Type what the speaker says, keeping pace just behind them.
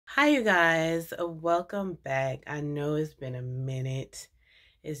Hi, you guys. Welcome back. I know it's been a minute.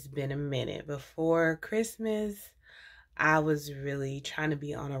 It's been a minute. Before Christmas, I was really trying to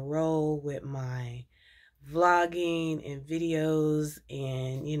be on a roll with my vlogging and videos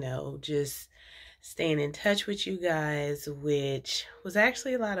and, just staying in touch with you guys, which was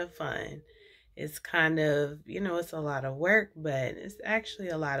actually a lot of fun. It's kind of, it's a lot of work, but it's actually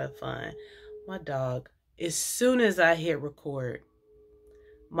a lot of fun. My dog, as soon as I hit record,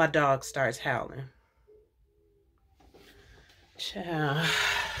 my dog starts howling. Child.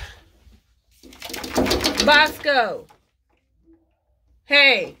 Bosco!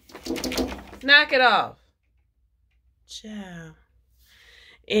 Hey! Knock it off. Child.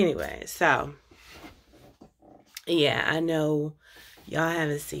 Anyway, so, yeah, I know y'all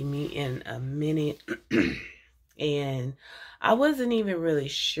haven't seen me in a minute. And I wasn't even really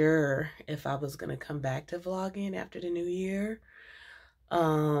sure if I was going to come back to vlogging after the new year.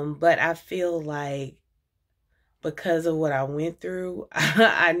 But I feel like because of what I went through,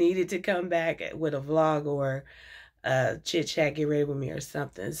 I needed to come back with a vlog or chit chat, get ready with me or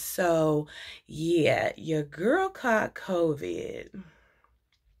something. So yeah, your girl caught COVID.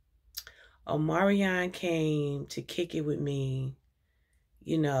 Omarion came to kick it with me,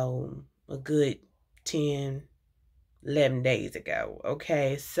 a good 10, 11 days ago.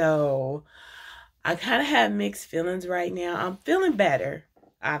 Okay, so I kind of have mixed feelings right now. I'm feeling better,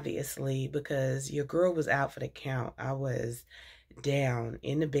 obviously, because your girl was out for the count. I was down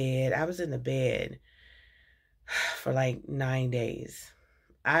in the bed. I was in the bed for like 9 days.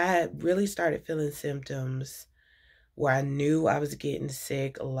 I really started feeling symptoms where I knew I was getting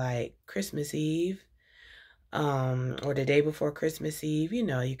sick like Christmas Eve, or the day before Christmas Eve.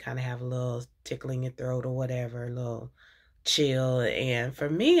 You kind of have a little tickle in your throat or whatever, a little chill. And for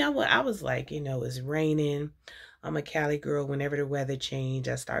me, I was like, it's raining. I'm a Cali girl. Whenever the weather change,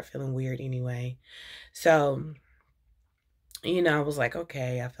 I start feeling weird anyway. So, I was like,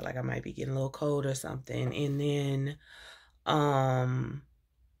 okay, I feel like I might be getting a little cold or something. And then, on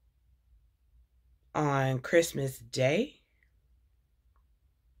Christmas Day,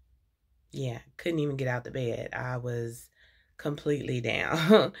 yeah, couldn't even get out the bed. I was completely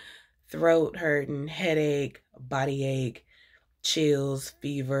down. Throat hurting, headache, body ache, chills,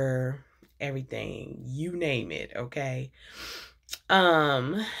 fever, everything. You name it, okay?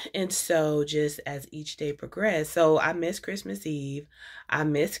 And so just as each day progressed, so I missed Christmas Eve. I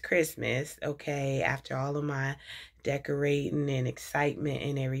missed Christmas, okay, after all of my decorating and excitement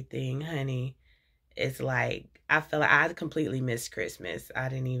and everything, honey. It's like I feel like I completely missed Christmas. I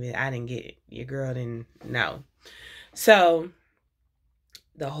didn't get it. Your girl didn't know. So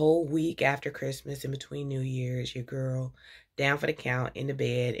the whole week after Christmas, in between New Year's, your girl down for the count in the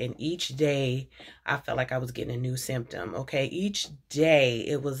bed. And each day I felt like I was getting a new symptom. Okay. Each day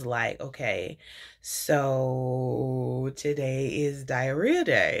it was like, okay, so today is diarrhea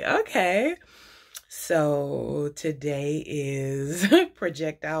day. Okay. So today is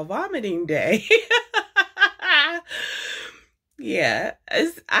projectile vomiting day. Yeah,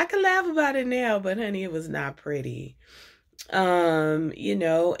 I can laugh about it now, but honey, it was not pretty. And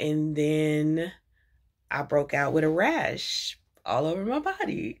then I broke out with a rash all over my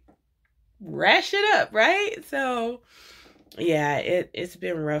body. Rash it up, right? So yeah, it's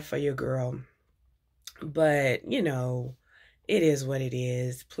been rough for your girl. But, it is what it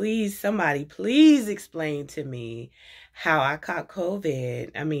is. Please, somebody, please explain to me how I caught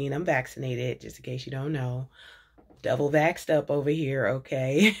COVID. I mean, I'm vaccinated, just in case you don't know. Double vaxxed up over here,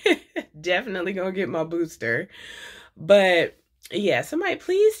 okay? Definitely gonna get my booster. But yeah, somebody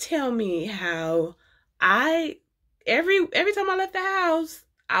please tell me how every time I left the house,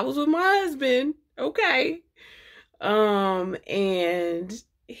 I was with my husband, okay? And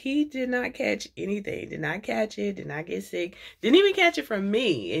he did not catch anything, did not catch it, did not get sick, didn't even catch it from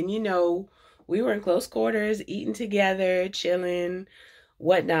me. And we were in close quarters, eating together, chilling,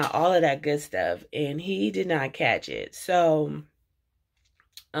 whatnot, all of that good stuff. And he did not catch it. So,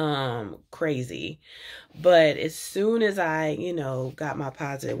 crazy. But as soon as I, got my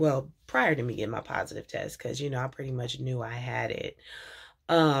positive, well, prior to me getting my positive test, because, I pretty much knew I had it.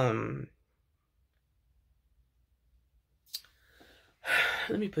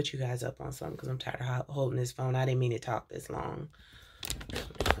 Let me put you guys up on something because I'm tired of holding this phone. I didn't mean to talk this long. Let me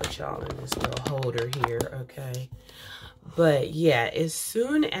put y'all in this little holder here, okay? But yeah, as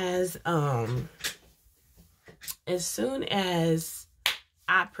soon as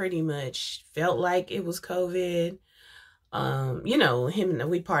I pretty much felt like it was COVID,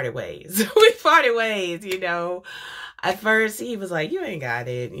 we parted ways. We parted ways, At first he was like, you ain't got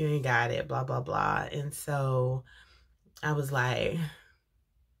it, blah, blah, blah. And so I was like,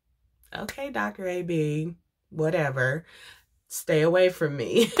 okay, Dr. AB, whatever, stay away from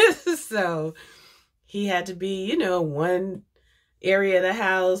me. So he had to be, you know, one area of the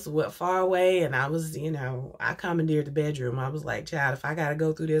house, far away, and I was, you know, I commandeered the bedroom. I was like, child, if I gotta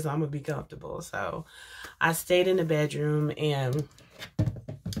go through this, I'm gonna be comfortable. So I stayed in the bedroom, and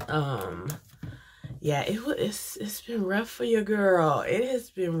yeah, it's been rough for your girl. It has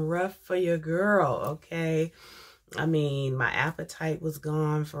been rough for your girl, okay? I mean, my appetite was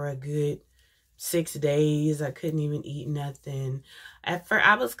gone for a good 6 days. I couldn't even eat nothing. At first,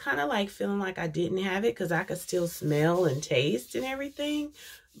 I was kind of like feeling like I didn't have it because I could still smell and taste and everything.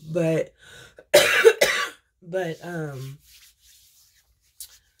 But,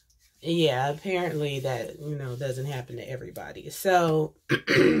 yeah, apparently that, you know, doesn't happen to everybody. So,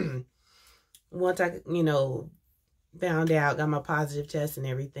 once I, you know, found out, got my positive test and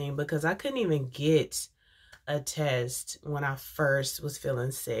everything, because I couldn't even get a test when I first was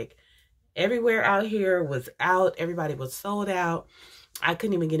feeling sick. Everywhere out here was out. Everybody was sold out. I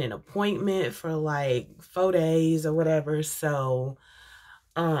couldn't even get an appointment for like 4 days or whatever. So,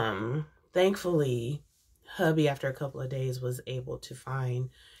 thankfully, hubby, after a couple of days, was able to find,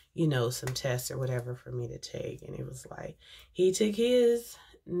 you know, some tests or whatever for me to take. And it was like, he took his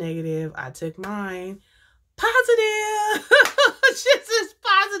negative, I took mine positive. Just as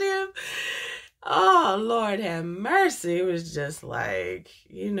positive. Oh, Lord have mercy. It was just like,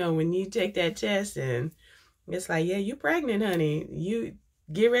 you know, when you take that test and it's like, yeah, you pregnant, honey. You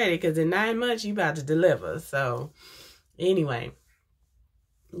get ready, because in 9 months, you about to deliver. So anyway,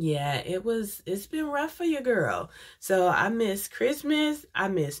 yeah, it's been rough for your girl. So I miss Christmas. I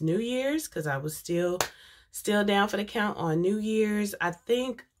miss New Year's because I was still down for the count on New Year's. I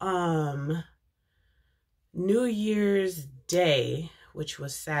think New Year's Day, which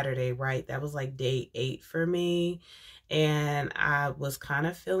was Saturday, right? That was like day 8 for me. And I was kind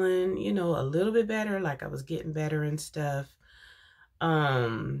of feeling, you know, a little bit better, like I was getting better and stuff.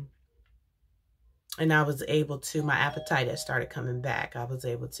 And I was able to, my appetite had started coming back. I was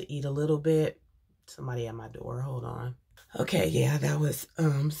able to eat a little bit. Somebody at my door, hold on. Okay, yeah, that was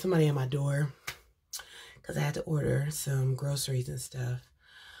somebody at my door because I had to order some groceries and stuff.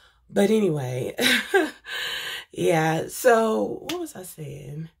 But anyway, yeah, so what was I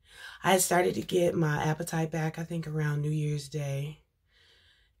saying? I had started to get my appetite back, I think around New Year's Day.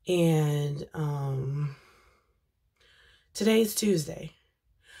 And today's Tuesday.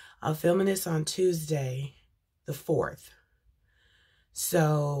 I'm filming this on Tuesday, the 4th.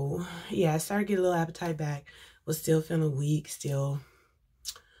 So, yeah, I started to get a little appetite back. Was still feeling weak, still,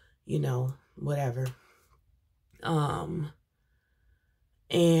 you know, whatever.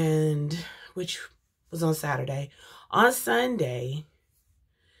 And which was on Saturday. On Sunday,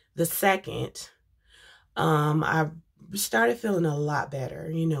 the 2nd, I started feeling a lot better,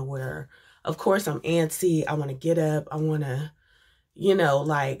 you know, where, of course, I'm antsy. I want to get up. I want to, you know,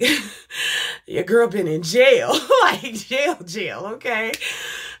 like, your girl been in jail, like jail, okay?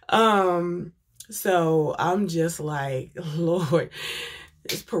 So I'm just like, Lord,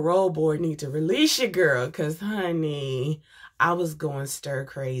 this parole board need to release your girl, because, honey, I was going stir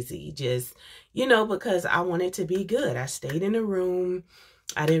crazy, just, you know, because I wanted to be good. I stayed in a room.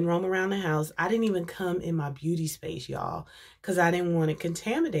 I didn't roam around the house. I didn't even come in my beauty space, y'all, because I didn't want to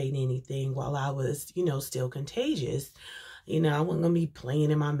contaminate anything while I was, you know, still contagious. You know, I wasn't going to be playing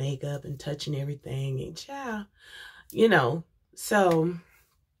in my makeup and touching everything and child, you know. So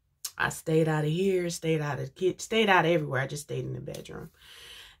I stayed out of here, stayed out of everywhere. I just stayed in the bedroom.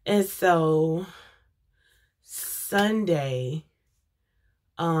 And so Sunday,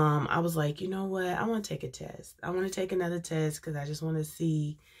 I was like, you know what? I want to take a test. I want to take another test because I just want to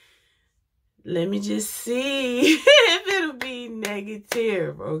see. Let me just see if it'll be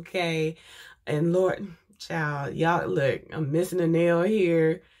negative, okay? And Lord, child, y'all, look, I'm missing a nail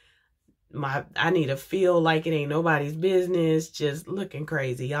here. I need to feel like it ain't nobody's business. Just looking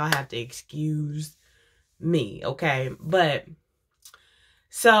crazy. Y'all have to excuse me, okay? But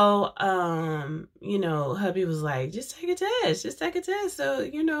so, you know, hubby was like, just take a test. Just take a test. So,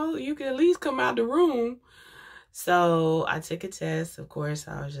 you know, you can at least come out the room. So I took a test. Of course,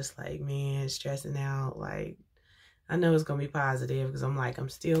 I was just like, man, stressing out. Like, I know it's going to be positive because I'm like, I'm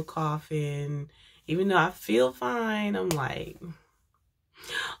still coughing. Even though I feel fine, I'm like,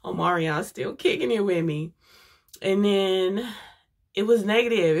 oh, Marion's still kicking it with me. And then it was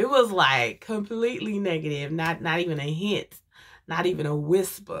negative. It was like completely negative. Not even a hint. Not even a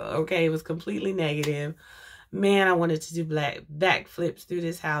whisper, okay? It was completely negative. Man, I wanted to do backflips through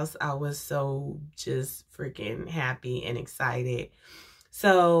this house. I was so just freaking happy and excited.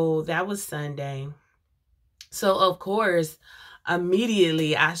 So that was Sunday. So, of course,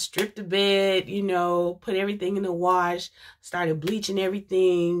 immediately I stripped the bed, you know, put everything in the wash, started bleaching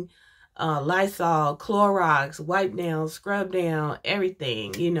everything, Lysol, Clorox, wipe down, scrub down,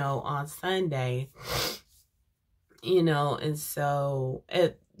 everything, you know, on Sunday, you know. And so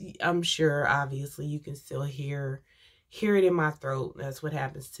I'm sure obviously you can still hear it in my throat. That's what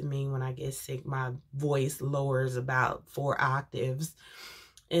happens to me when I get sick. My voice lowers about 4 octaves.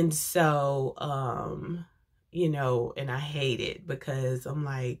 And so, you know, and I hate it because I'm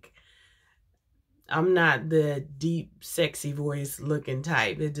like, I'm not the deep, sexy voice looking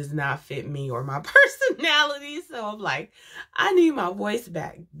type. It does not fit me or my personality. So I'm like, I need my voice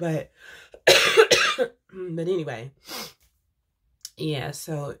back. But, but anyway, yeah.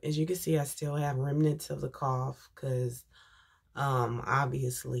 So as you can see, I still have remnants of the cough because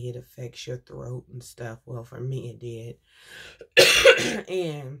obviously it affects your throat and stuff. Well, for me, it did.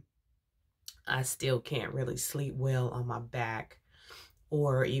 And I still can't really sleep well on my back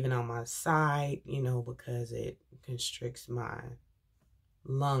or even on my side, you know, because it constricts my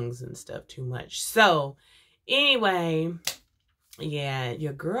lungs and stuff too much. So anyway, yeah,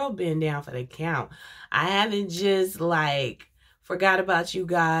 your girl been down for the count. I haven't just like forgot about you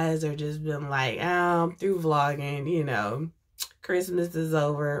guys or just been like, oh, I'm through vlogging, you know, Christmas is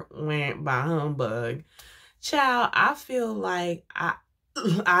over, went by humbug. Child, I feel like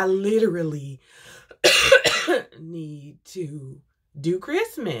I literally need to do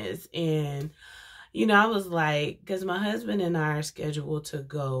Christmas. And, you know, I was like, because my husband and I are scheduled to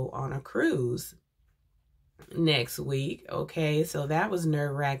go on a cruise next week. Okay. So that was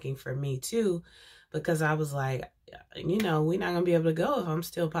nerve-wracking for me too, because I was like, you know, we're not going to be able to go if I'm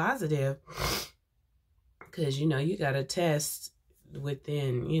still positive. Because, you know, you got to test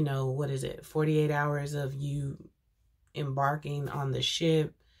within, you know, what is it, 48 hours of you embarking on the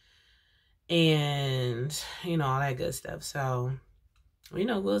ship and, you know, all that good stuff. So, you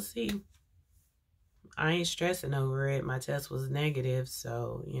know, we'll see. I ain't stressing over it. My test was negative,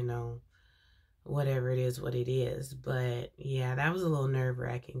 so, you know, whatever it is, what it is. But, yeah, that was a little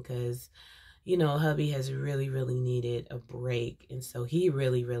nerve-wracking because, you know, hubby has really, really needed a break. And so he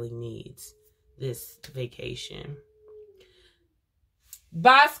really, really needs this vacation.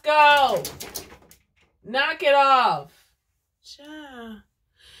 Bosco! Knock it off! Child.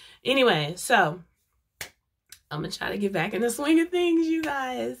 Anyway, so I'm going to try to get back in the swing of things, you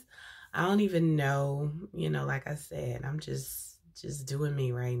guys. I don't even know, you know, like I said, I'm just doing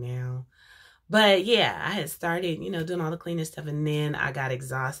me right now. But yeah, I had started, you know, doing all the cleaning stuff, and then I got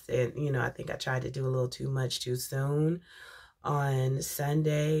exhausted. You know, I think I tried to do a little too much too soon on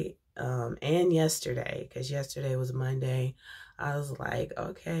Sunday and yesterday, because yesterday was Monday. I was like,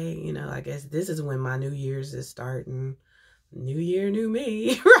 okay, you know, I guess this is when my New Year's is starting. New year, new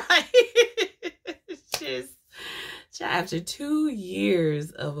me, right? Just after 2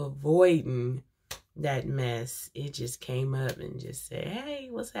 years of avoiding that mess, it just came up and just said, hey,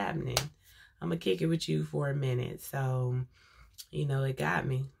 what's happening? I'm going to kick it with you for a minute. So, you know, it got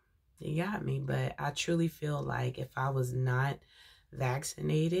me. It got me. But I truly feel like if I was not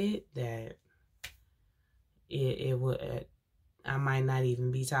vaccinated, that it would... I might not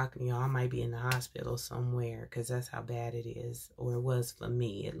even be talking to y'all. I might be in the hospital somewhere because that's how bad it is, or it was for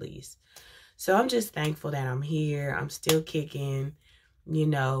me at least. So I'm just thankful that I'm here. I'm still kicking, you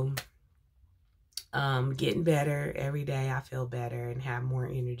know, getting better every day. I feel better and have more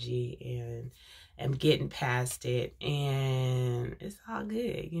energy and am getting past it, and it's all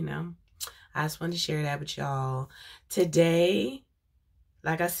good, you know. I just wanted to share that with y'all. Today,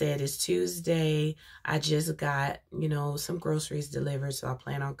 like I said, it's Tuesday. I just got, you know, some groceries delivered, so I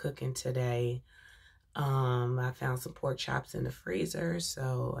plan on cooking today. I found some pork chops in the freezer,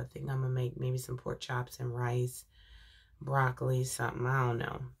 so I think I'm going to make maybe some pork chops and rice, broccoli, something. I don't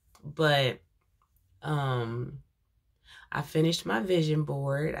know. But I finished my vision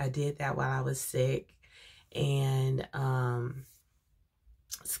board. I did that while I was sick, and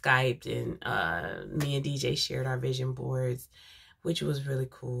Skyped, and me and DJ shared our vision boards, which was really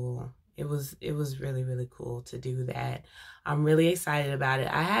cool. It was really, really cool to do that. I'm really excited about it.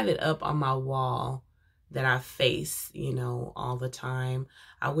 I have it up on my wall that I face, you know, all the time.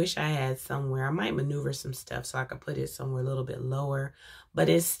 I wish I had somewhere. I might maneuver some stuff so I could put it somewhere a little bit lower, but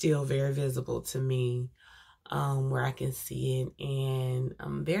it's still very visible to me, where I can see it, and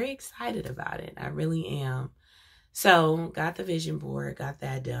I'm very excited about it. I really am. So, got the vision board, got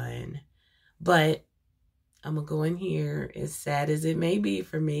that done. But I'm going to go in here, as sad as it may be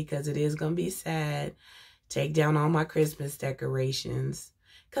for me, because it is going to be sad, take down all my Christmas decorations,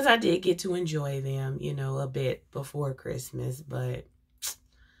 because I did get to enjoy them, you know, a bit before Christmas. But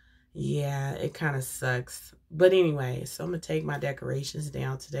Yeah, it kind of sucks. But anyway, so I'm going to take my decorations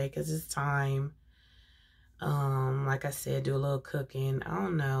down today because it's time. Like I said, do a little cooking. I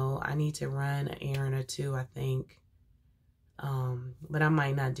don't know. I need to run an errand or two, I think. But I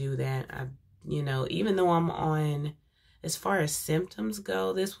might not do that. You know, even though I'm on, as far as symptoms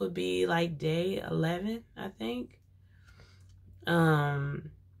go, this would be like day 11, I think.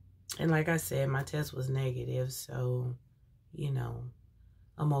 And like I said, my test was negative, so, you know,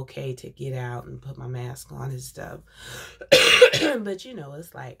 I'm okay to get out and put my mask on and stuff. But, you know,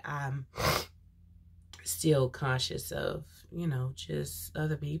 it's like I'm still conscious of, you know, just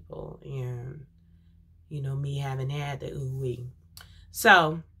other people and, you know, me having had the ooh-wee.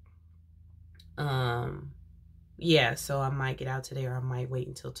 So, yeah, so I might get out today or I might wait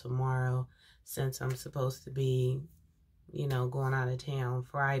until tomorrow since I'm supposed to be, you know, going out of town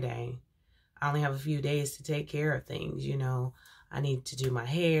Friday. I only have a few days to take care of things, you know. I need to do my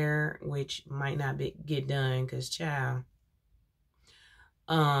hair, which might not get done because, child,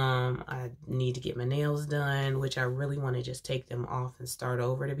 I need to get my nails done, which I really want to just take them off and start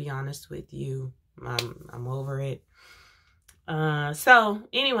over, to be honest with you. I'm over it. So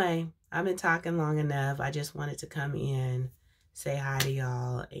anyway, I've been talking long enough. I just wanted to come in, say hi to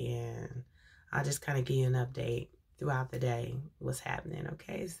y'all, and I'll just kind of give you an update throughout the day, what's happening,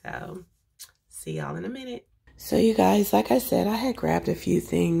 okay? So, see y'all in a minute. So you guys, like I said, I had grabbed a few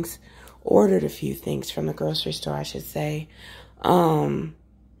things, ordered a few things from the grocery store, I should say.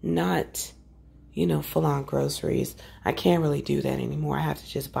 Not, you know, full-on groceries. I can't really do that anymore. I have to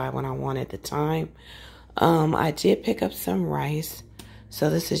just buy what I want at the time. I did pick up some rice. So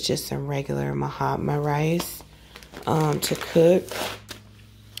this is just some regular Mahatma rice to cook,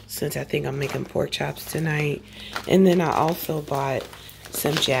 since I think I'm making pork chops tonight. And then I also bought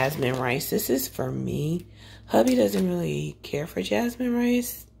some jasmine rice. This is for me. Hubby doesn't really care for jasmine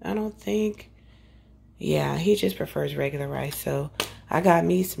rice, I don't think. Yeah, he just prefers regular rice. So I got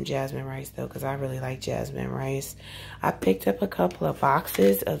me some jasmine rice, though, because I really like jasmine rice. I picked up a couple of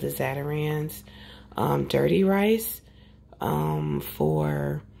boxes of the Zatarain's dirty rice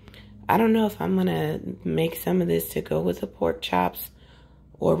for, I don't know if I'm going to make some of this to go with the pork chops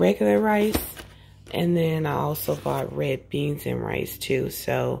or regular rice. And then I also bought red beans and rice, too.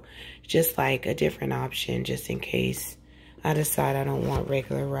 So just like a different option, just in case I decide I don't want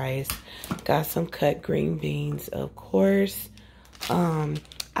regular rice. Got some cut green beans, of course. I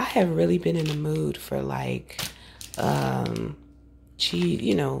have really been in the mood for like cheese,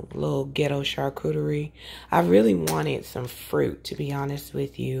 you know, little ghetto charcuterie. I really wanted some fruit, to be honest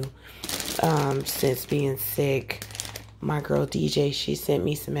with you. Since being sick, my girl DJ, she sent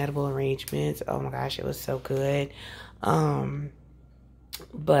me some edible arrangements. Oh my gosh, it was so good.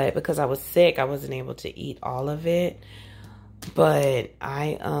 But because I was sick, I wasn't able to eat all of it. But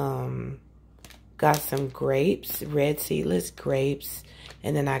I got some grapes, red seedless grapes,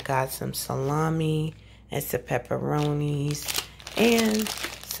 and then I got some salami and some pepperonis and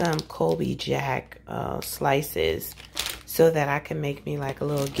some Colby Jack slices, so that I can make me like a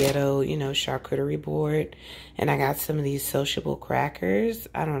little ghetto, you know, charcuterie board. And I got some of these sociable crackers.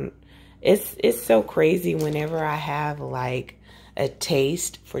 It's so crazy whenever I have like a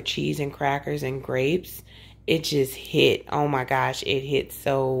taste for cheese and crackers and grapes. It just hit. Oh my gosh, it hit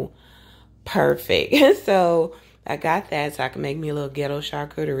so perfect. So I got that so I can make me a little ghetto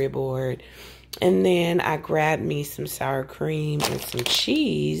charcuterie board. And then I grabbed me some sour cream and some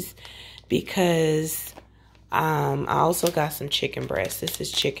cheese because I also got some chicken breasts. This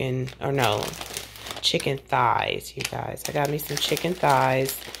is chicken thighs, you guys. I got me some chicken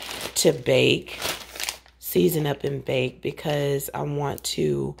thighs to bake, season up and bake, because I want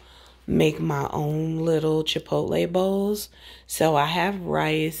to make my own little chipotle bowls. So I have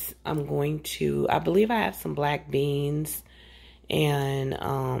rice. I believe I have some black beans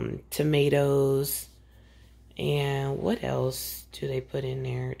and tomatoes. And what else do they put in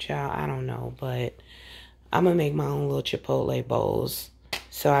there? Child, I don't know, but I'm gonna make my own little chipotle bowls.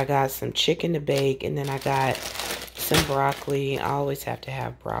 So I got some chicken to bake, and then I got some broccoli. I always have to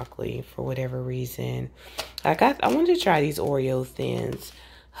have broccoli for whatever reason. I wanted to try these Oreo thins.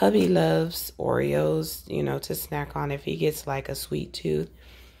 Hubby loves Oreos, you know, to snack on. If he gets like a sweet tooth,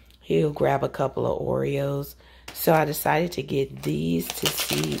 he'll grab a couple of Oreos. So I decided to get these to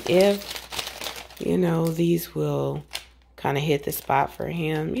see if, you know, these will kind of hit the spot for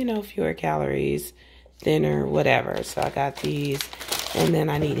him. You know, fewer calories, thinner, whatever. So I got these. And then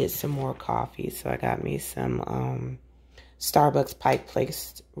I needed some more coffee. So I got me some Starbucks Pike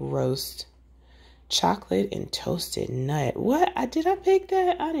Place Roast chocolate and toasted nut. What? Did I pick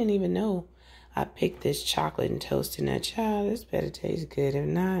that? I didn't even know I picked this chocolate and toasted nut. Child, this better taste good. If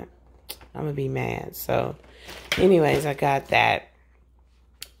not, I'm gonna be mad. So anyways, I got that.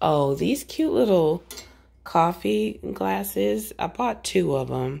 Oh, these cute little coffee glasses. I bought 2 of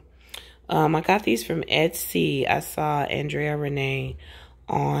them. I got these from Etsy. I saw Andrea Renee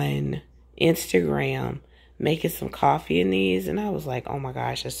on Instagram making some coffee in these, and I was like, oh my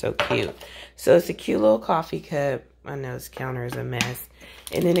gosh, that's so cute. So it's a cute little coffee cup. I know this counter is a mess.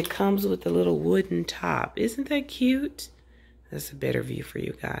 And then it comes with a little wooden top. Isn't that cute? That's a better view for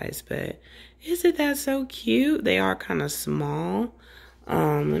you guys, but isn't that so cute? They are kind of small.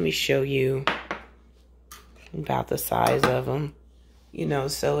 Let me show you about the size of them. You know,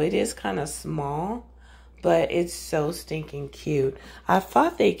 so it is kind of small, but it's so stinking cute. I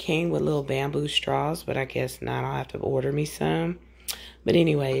thought they came with little bamboo straws, but I guess not. I'll have to order me some. But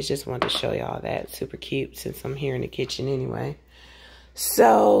anyways, just wanted to show y'all that. Super cute since I'm here in the kitchen anyway.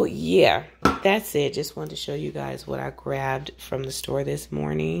 So, yeah, that's it. Just wanted to show you guys what I grabbed from the store this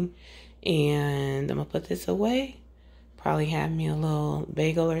morning. And I'm going to put this away. Probably have me a little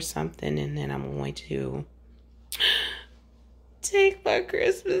bagel or something. And then I'm going to take my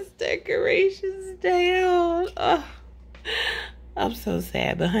Christmas decorations down. Oh, I'm so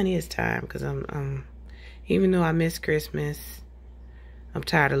sad. But, honey, it's time. Because I'm even though I miss Christmas, I'm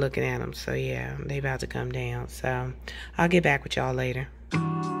tired of looking at them. So, yeah, they about to come down. So, I'll get back with y'all later.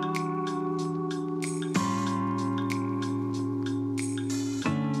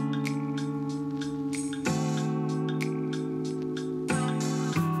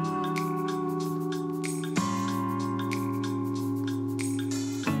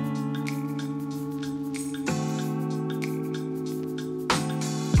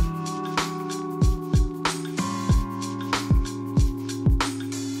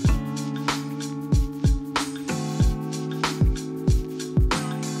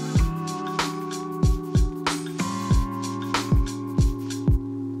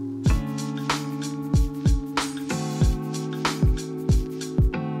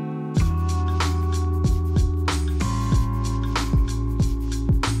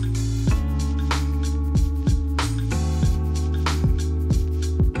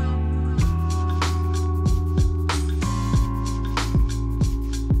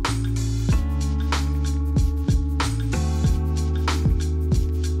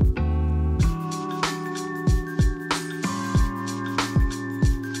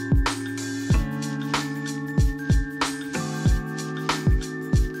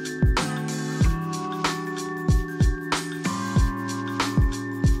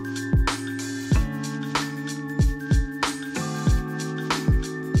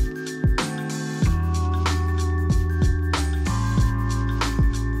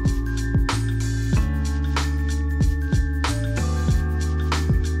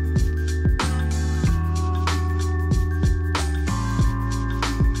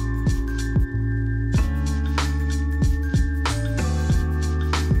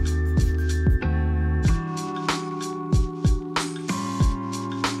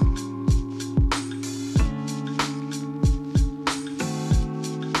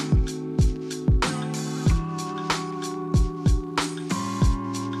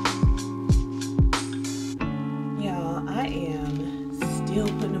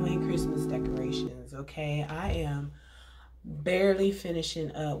 Okay, I am barely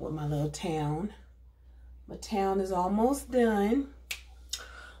finishing up with my little town. My town is almost done,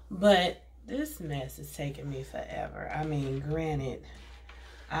 but this mess is taking me forever. I mean, granted,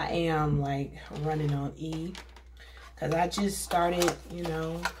 I am like running on E because I just started, you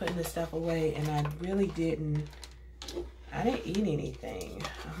know, putting the stuff away, and I really didn't eat anything.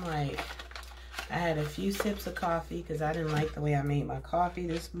 I'm like, I had a few sips of coffee because I didn't like the way I made my coffee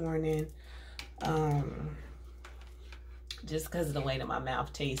this morning. Just because of the way that my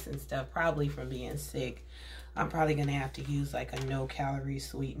mouth tastes and stuff, probably from being sick. I'm probably going to have to use like a no-calorie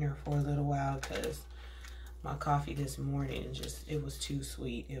sweetener for a little while because my coffee this morning just, it was too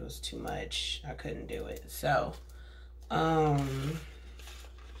sweet. It was too much. I couldn't do it. So,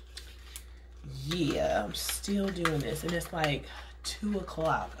 yeah, I'm still doing this. And it's like 2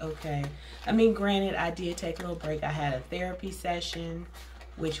 o'clock, okay? I mean, granted, I did take a little break. I had a therapy session,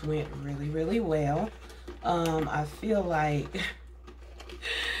 which went really, really well. I feel like,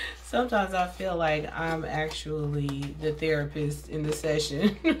 sometimes I feel like I'm actually the therapist in the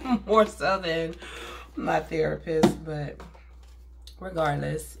session, more so than my therapist, but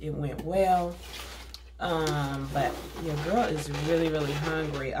regardless, it went well. But your girl is really, really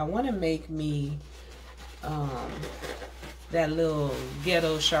hungry. I want to make me, that little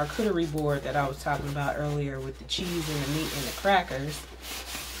ghetto charcuterie board that I was talking about earlier with the cheese and the meat and the crackers.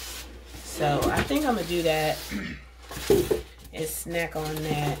 So I think I'm gonna do that and snack on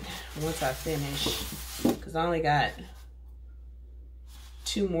that once I finish, because I only got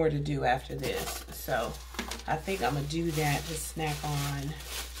 2 more to do after this. So I think I'm gonna do that to snack on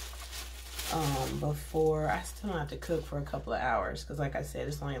before. I still don't have to cook for a couple of hours, because like I said,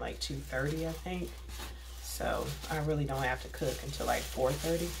 it's only like 2:30 I think. So I really don't have to cook until like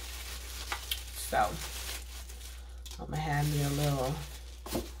 4:30. So I'm gonna have me a little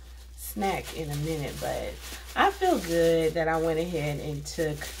snack in a minute, but I feel good that I went ahead and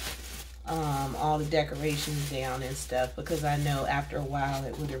took all the decorations down and stuff, because I know after a while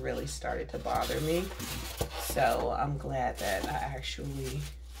it would have really started to bother me. So I'm glad that I actually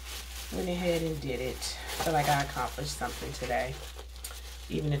went ahead and did it. I feel like I accomplished something today,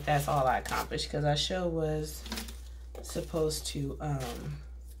 even if that's all I accomplished, because I sure was supposed to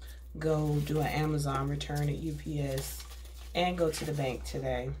go do an Amazon return at UPS and go to the bank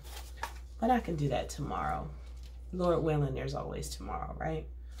today, but I can do that tomorrow. Lord willing, there's always tomorrow, right?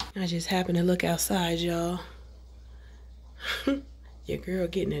 I just happened to look outside, y'all. Your girl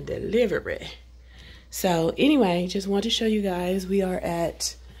getting a delivery. So anyway, just wanted to show you guys we are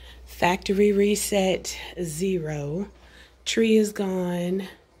at Factory Reset 0. Tree is gone.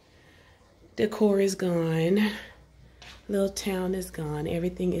 Decor is gone. Little town is gone.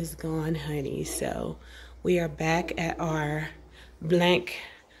 Everything is gone, honey. So we are back at our blank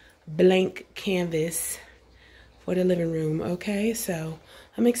canvas for the living room. Okay, so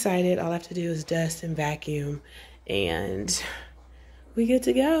I'm excited. All I have to do is dust and vacuum, and we good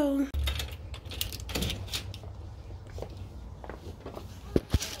to go.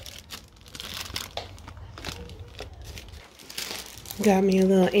 Got me a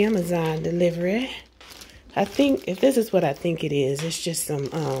little Amazon delivery. I think, if this is what I think it is, it's just some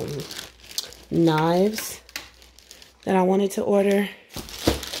knives that I wanted to order.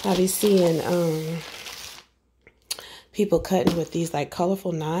 I'll be seeing people cutting with these like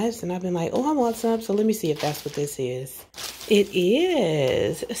colorful knives, and I've been like, oh, I want some, so let me see if that's what this is. It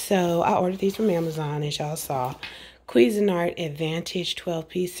is. So I ordered these from Amazon, as y'all saw. Cuisinart Advantage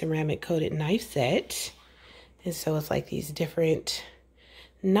 12-piece ceramic coated knife set. And so it's like these different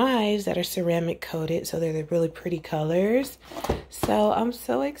knives that are ceramic coated, so they're the really pretty colors. So I'm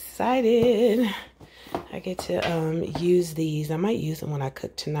so excited. I get to use these. I might use them when I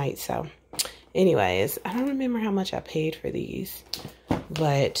cook tonight. So anyways, I don't remember how much I paid for these,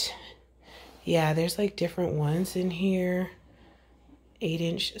 but yeah, there's like different ones in here.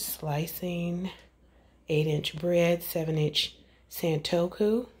 8-inch slicing, 8-inch bread, 7-inch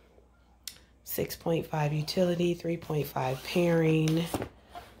santoku, 6.5 utility, 3.5 pairing,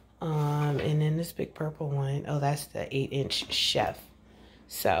 and then this big purple one, oh, that's the 8-inch chef.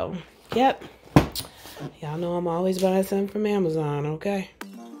 So yep, y'all know I'm always buying something from Amazon, okay?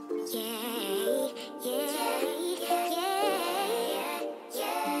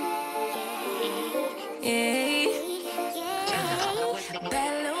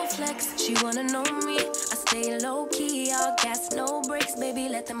 She wanna know me, I stay low key, all gas, no brakes, baby,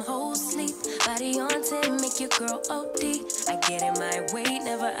 let them hoes sleep. Body on 10, make your girl OD. I get in my way,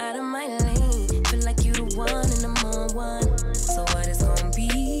 never out of my lane. Feel like you the one and I'm on one. So what it's gonna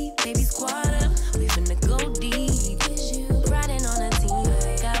be, baby, squad up, we finna go deep. Riding on a team,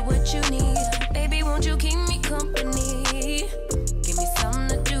 got what you need. Baby, won't you keep me company? Give me something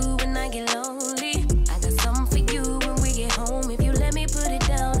to do when I get lonely. I got something for you when we get home, if you let me put it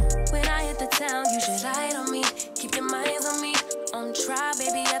down. Town, you should ride on me, keep your minds on me, on try,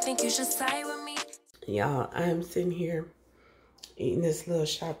 baby, I think you should side with me. Y'all, I'm sitting here eating this little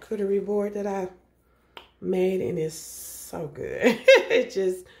charcuterie board that I made, and it's so good. It's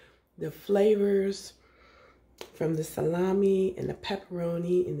just the flavors from the salami and the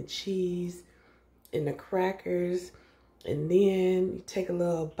pepperoni and the cheese and the crackers, and then you take a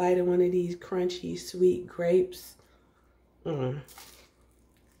little bite of one of these crunchy sweet grapes. I'm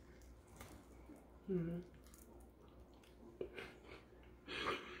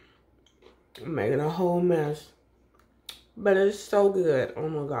making a whole mess, but it's so good. Oh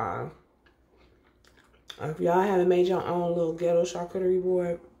my god, if y'all haven't made your own little ghetto charcuterie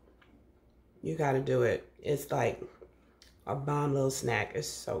board, you gotta do it. It's like a bomb little snack. It's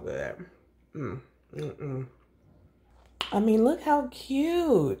so good. I mean, look how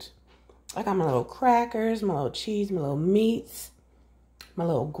cute. I got my little crackers, my little cheese, my little meats, my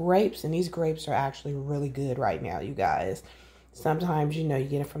little grapes, and these grapes are actually really good right now, you guys. Sometimes, you know, you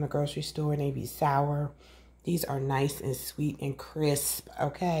get it from the grocery store and they be sour. These are nice and sweet and crisp,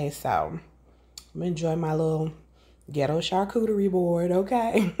 okay? So I'm enjoying my little ghetto charcuterie board,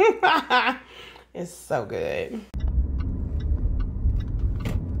 okay? It's so good.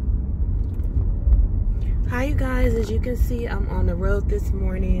 Hi you guys, as you can see, I'm on the road this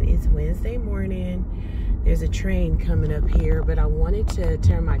morning. It's Wednesday morning. There's a train coming up here, but I wanted to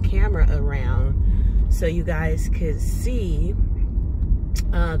turn my camera around so you guys could see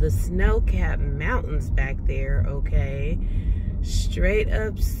the snow-capped mountains back there, okay? Straight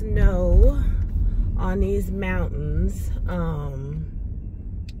up snow on these mountains.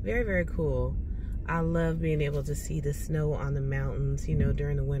 Very, very cool. I love being able to see the snow on the mountains, you know,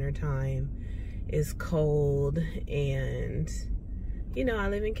 during the winter time. It's cold, and you know, I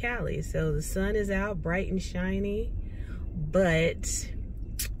live in Cali, so the sun is out bright and shiny, but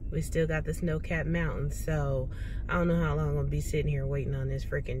we still got the snow-capped mountains. So I don't know how long I'm gonna be sitting here waiting on this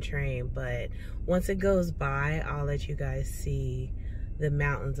freaking train, but once it goes by, I'll let you guys see the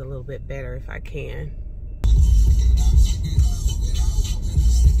mountains a little bit better if I can.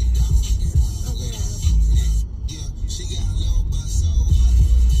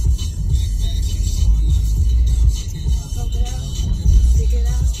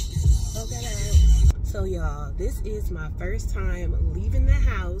 So y'all, this is my first time leaving the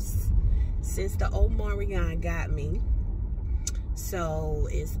house since the old Marion got me. So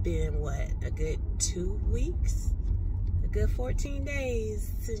it's been what, a good 2 weeks, a good 14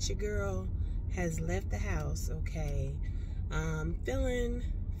 days since your girl has left the house. Okay, feeling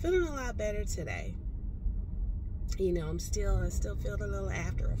a lot better today. You know, I still feel the little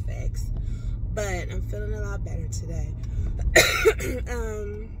after effects, but I'm feeling a lot better today.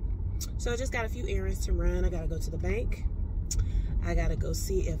 So I just got a few errands to run. I gotta go to the bank. I gotta go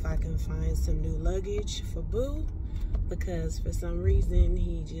see if I can find some new luggage for Boo, because for some reason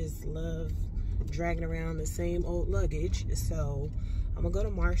he just loves dragging around the same old luggage. So I'm gonna go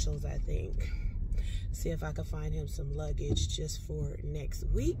to Marshall's, I think, see if I can find him some luggage just for next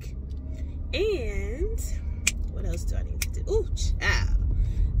week. And what else do I need to do? Ooh, child.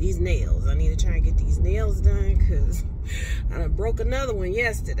 These nails. I need to try and get these nails done because I done broke another one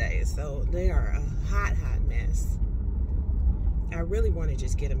yesterday. So they are a hot mess. I really want to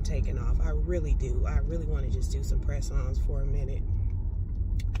just get them taken off. I really do. I really want to just do some press-ons for a minute.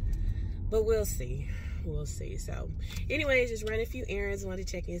 But we'll see. We'll see. So anyways, just run a few errands. Want to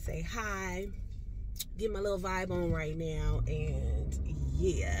check in and say hi. Get my little vibe on right now. And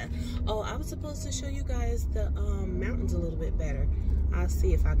yeah. Oh, I was supposed to show you guys the mountains a little bit better. I'll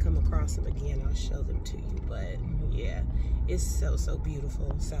see if I come across them again. I'll show them to you. But yeah, it's so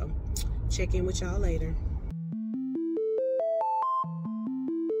beautiful. So check in with y'all later.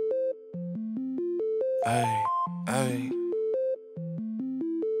 Ay, ay.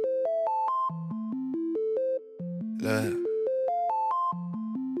 Look,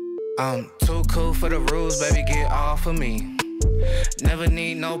 I'm too cool for the rules, baby, get off of me. Never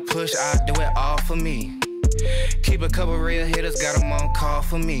need no push, I do it all for me. Keep a couple real hitters, got them on call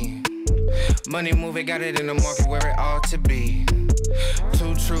for me. Money moving, got it in the market where it ought to be.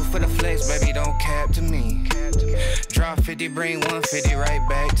 Too true for the flex, baby, don't cap to me. Drop 50, bring 150 right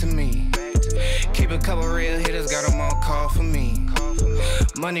back to me. Keep a couple real hitters, got them on call for me.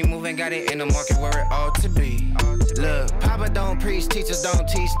 Money moving, got it in the market where it ought to be. Look, Papa don't preach, teachers don't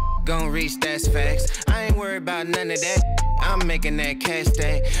teach. Gon' reach, that's facts. I ain't worried about none of that. I'm making that cash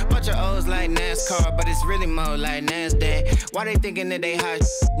stack. Bunch of O's like NASCAR, but it's really more like NASDAQ. Why they thinking that they hot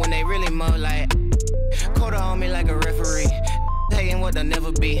when they really more like quarter on me like a referee? Hating what they'll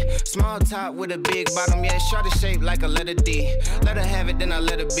never be. Small top with a big bottom, yeah, shorty shaped like a letter D. Let her have it, then I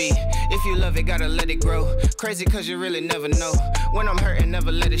let her be. If you love it, gotta let it grow. Crazy cause you really never know. When I'm hurting,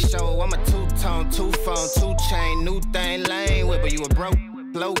 never let it show. I'm a two-tone, two-phone, two-chain, new thing, lane whip, but you a broke.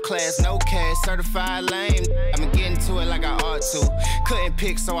 Low class, no cash, certified lame. I've been getting to it like I ought to. Couldn't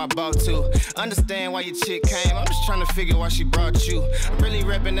pick, so I bought two. Understand why your chick came, I'm just trying to figure why she brought you. I'm really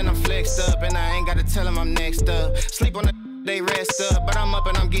repping and I'm flexed up, and I ain't gotta tell him I'm next up. Sleep on the they rest up, but I'm up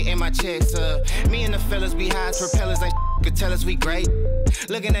and I'm getting my checks up. Me and the fellas be high as propellers, ain't could tell us we great.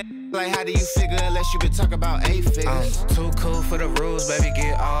 Looking at like how do you figure unless you been talking about 8 figures. I'm too cool for the rules, baby,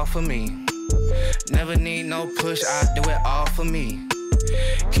 get off of me. Never need no push, I do it all for me.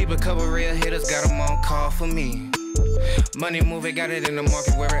 Keep a couple real hitters, got them on call for me. Money moving, got it in the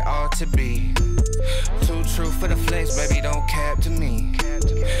market where it ought to be. Too true for the flex, baby, don't cap to me.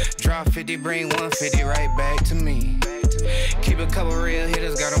 Drop 50, bring 150 right back to me. Keep a couple real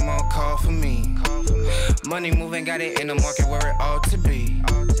hitters, got them on call for me. Money moving, got it in the market where it ought to be.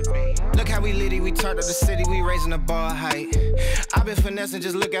 Look how we litty, we turned up the city, we raising the bar height. I been finessing,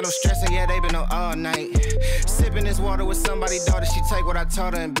 just look at them stressing, yeah, they been up all night. Sipping this water with somebody's daughter, she take what I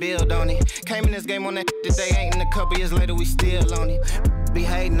taught her and build on it. Came in this game on that today, ain't in a couple years later, we still on it. Be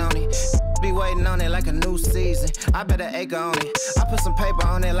hating on it, be waiting on it like a new season. I bet an acre on it. I put some paper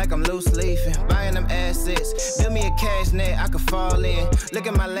on it like I'm loose leafing. Buying them assets. Build me a cash net I could fall in. Look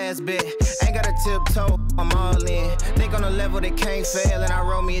at my last bit. Ain't got a tiptoe. I'm all in. Think on a level that can't fail. And I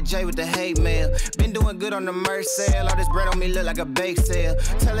roll me a J with the hate mail. Been doing good on the merch sale. All this bread on me look like a bake sale.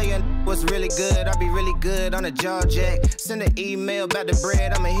 Tell her your what's really good. I'll be really good on a jaw jack. Send an email about the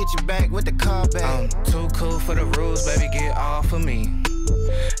bread. I'ma hit you back with the call back. I'm too cool for the rules, baby, get off of me.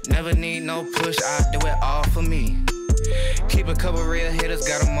 Never need no push, I do it all for me. Keep a couple real hitters,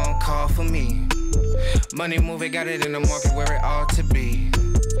 got them on call for me. Money moving, got it in the market where it ought to be.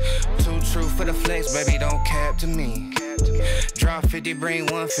 Too true for the flex, baby, don't cap to me. Drop 50, bring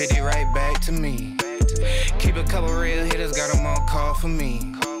 150 right back to me. Keep a couple real hitters, got them on call for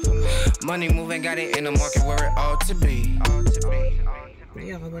me. Money moving, got it in the market where it ought to be.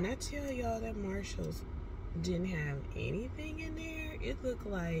 Yeah, when I tell y'all that Marshalls didn't have anything in there, it looked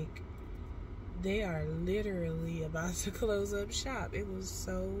like they are literally about to close up shop. It was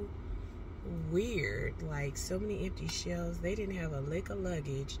so weird. Like, so many empty shelves. They didn't have a lick of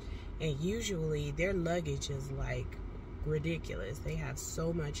luggage, and usually their luggage is like ridiculous. They have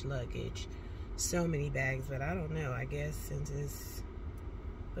so much luggage, so many bags, but I don't know, I guess since it's,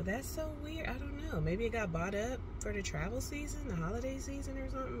 but that's so weird. I don't know, maybe it got bought up for the travel season, the holiday season or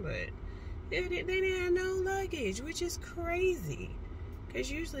something, but they didn't have no luggage, which is crazy because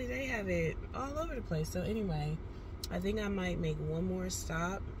usually they have it all over the place. So anyway, I think I might make one more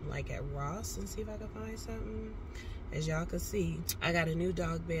stop like at Ross and see if I can find something. As y'all can see, I got a new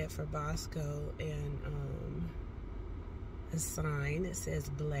dog bed for Bosco and a sign that says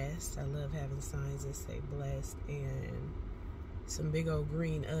blessed. I love having signs that say blessed, and some big old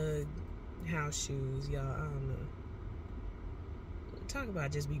green Ugg house shoes, y'all. I don't know. Talk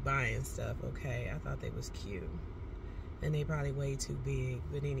about just be buying stuff, okay? I thought they was cute. And they probably way too big.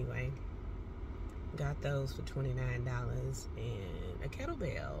 But anyway, got those for $29. And a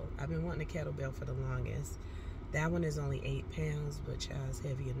kettlebell. I've been wanting a kettlebell for the longest. That one is only 8 pounds, but child's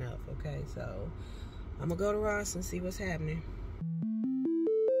heavy enough, okay? So I'm gonna go to Ross and see what's happening.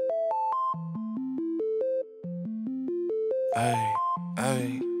 Ay,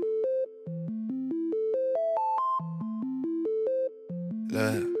 ay.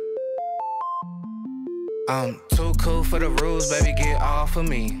 Look, I'm too cool for the rules, baby, get off of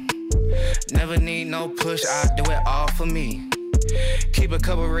me. Never need no push, I do it all for me. Keep a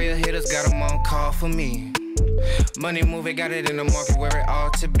couple real hitters, got them on call for me. Money moving, got it in the market where it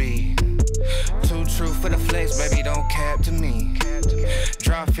ought to be. Too true for the flex, baby, don't cap to me.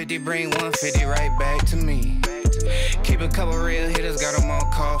 Drop 50, bring 150 right back to me. Keep a couple real hitters, got them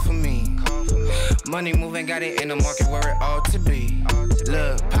on call for me. Money moving, got it in the market where it ought to be.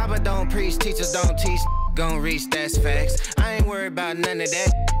 Look, Papa don't preach, teachers don't teach. Gon' reach, that's facts. I ain't worried about none of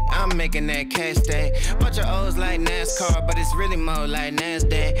that. I'm making that cash stack. Bunch of O's like NASCAR, but it's really more like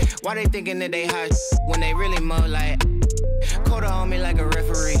NASDAQ. Why they thinking that they hot when they really more like quarter on me like a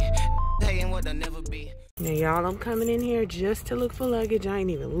referee? Hating what they'll never be. Now, y'all, I'm coming in here just to look for luggage. I ain't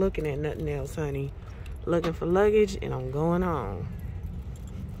even looking at nothing else, honey. Looking for luggage, and I'm going on.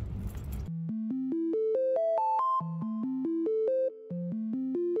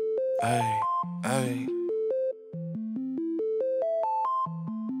 Ay, ay.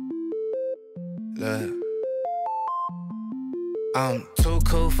 Look, I'm too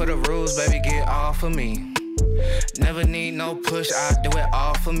cool for the rules, baby, get off of me. Never need no push, I do it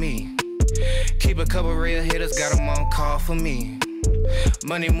all for me. Keep a couple real hitters, got them on call for me.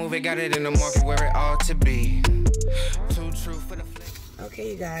 Money moving, got it in the market where it ought to be. Too true for the flex.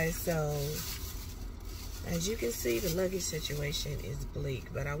 Okay, you guys, so as you can see, the luggage situation is bleak,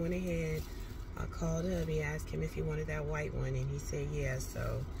 but I went ahead, I called hubby, asked him if he wanted that white one, and he said yes.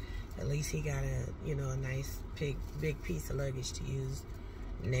 So at least he got a, you know, a nice big piece of luggage to use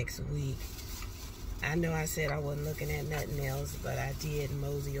next week. I know I said I wasn't looking at nothing else, but I did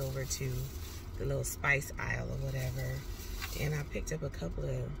mosey over to the little spice aisle or whatever, and I picked up a couple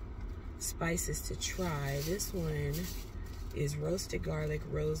of spices to try. This one is roasted garlic,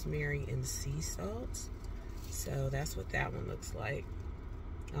 rosemary, and sea salt. So that's what that one looks like.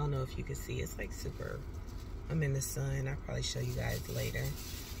 I don't know if you can see. It's like super, I'm in the sun. I'll probably show you guys later.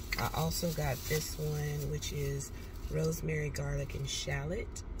 I also got this one, which is rosemary, garlic, and shallot.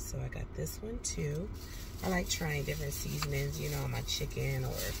 So I got this one too. I like trying different seasonings, you know, on my chicken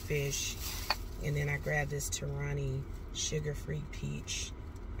or fish. And then I grabbed this Tarani sugar-free peach.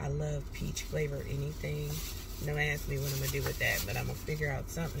 I love peach flavored anything. Don't ask me what I'm gonna do with that, but I'm gonna figure out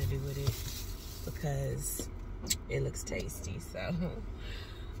something to do with it because it looks tasty. So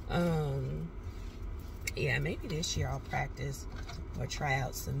Yeah, maybe this year I'll practice or try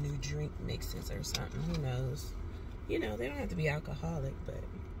out some new drink mixes or something. Who knows? You know, they don't have to be alcoholic, but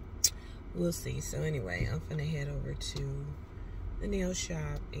we'll see. So anyway, I'm gonna head over to the nail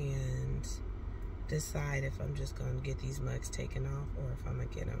shop and decide if I'm just gonna get these mugs taken off or if I'm gonna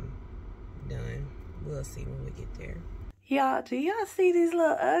get them done. We'll see when we get there. Y'all, do y'all see these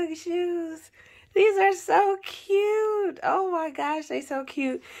little Ugg shoes? These are so cute. Oh my gosh, they so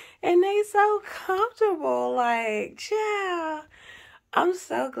cute. And they so comfortable. Like, child, I'm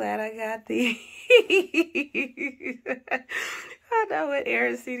so glad I got these. I know when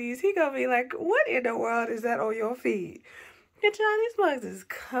Aaron see these, he gonna be like, what in the world is that on your feet? And child, these mugs is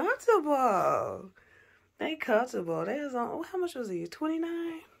comfortable. They comfortable. They was on, how much was these?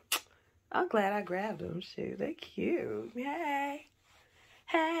 $29? I'm glad I grabbed them. Shoot, they cute. Hey.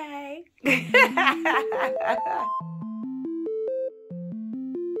 Hey.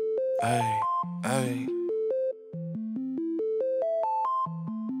 Hey, hey.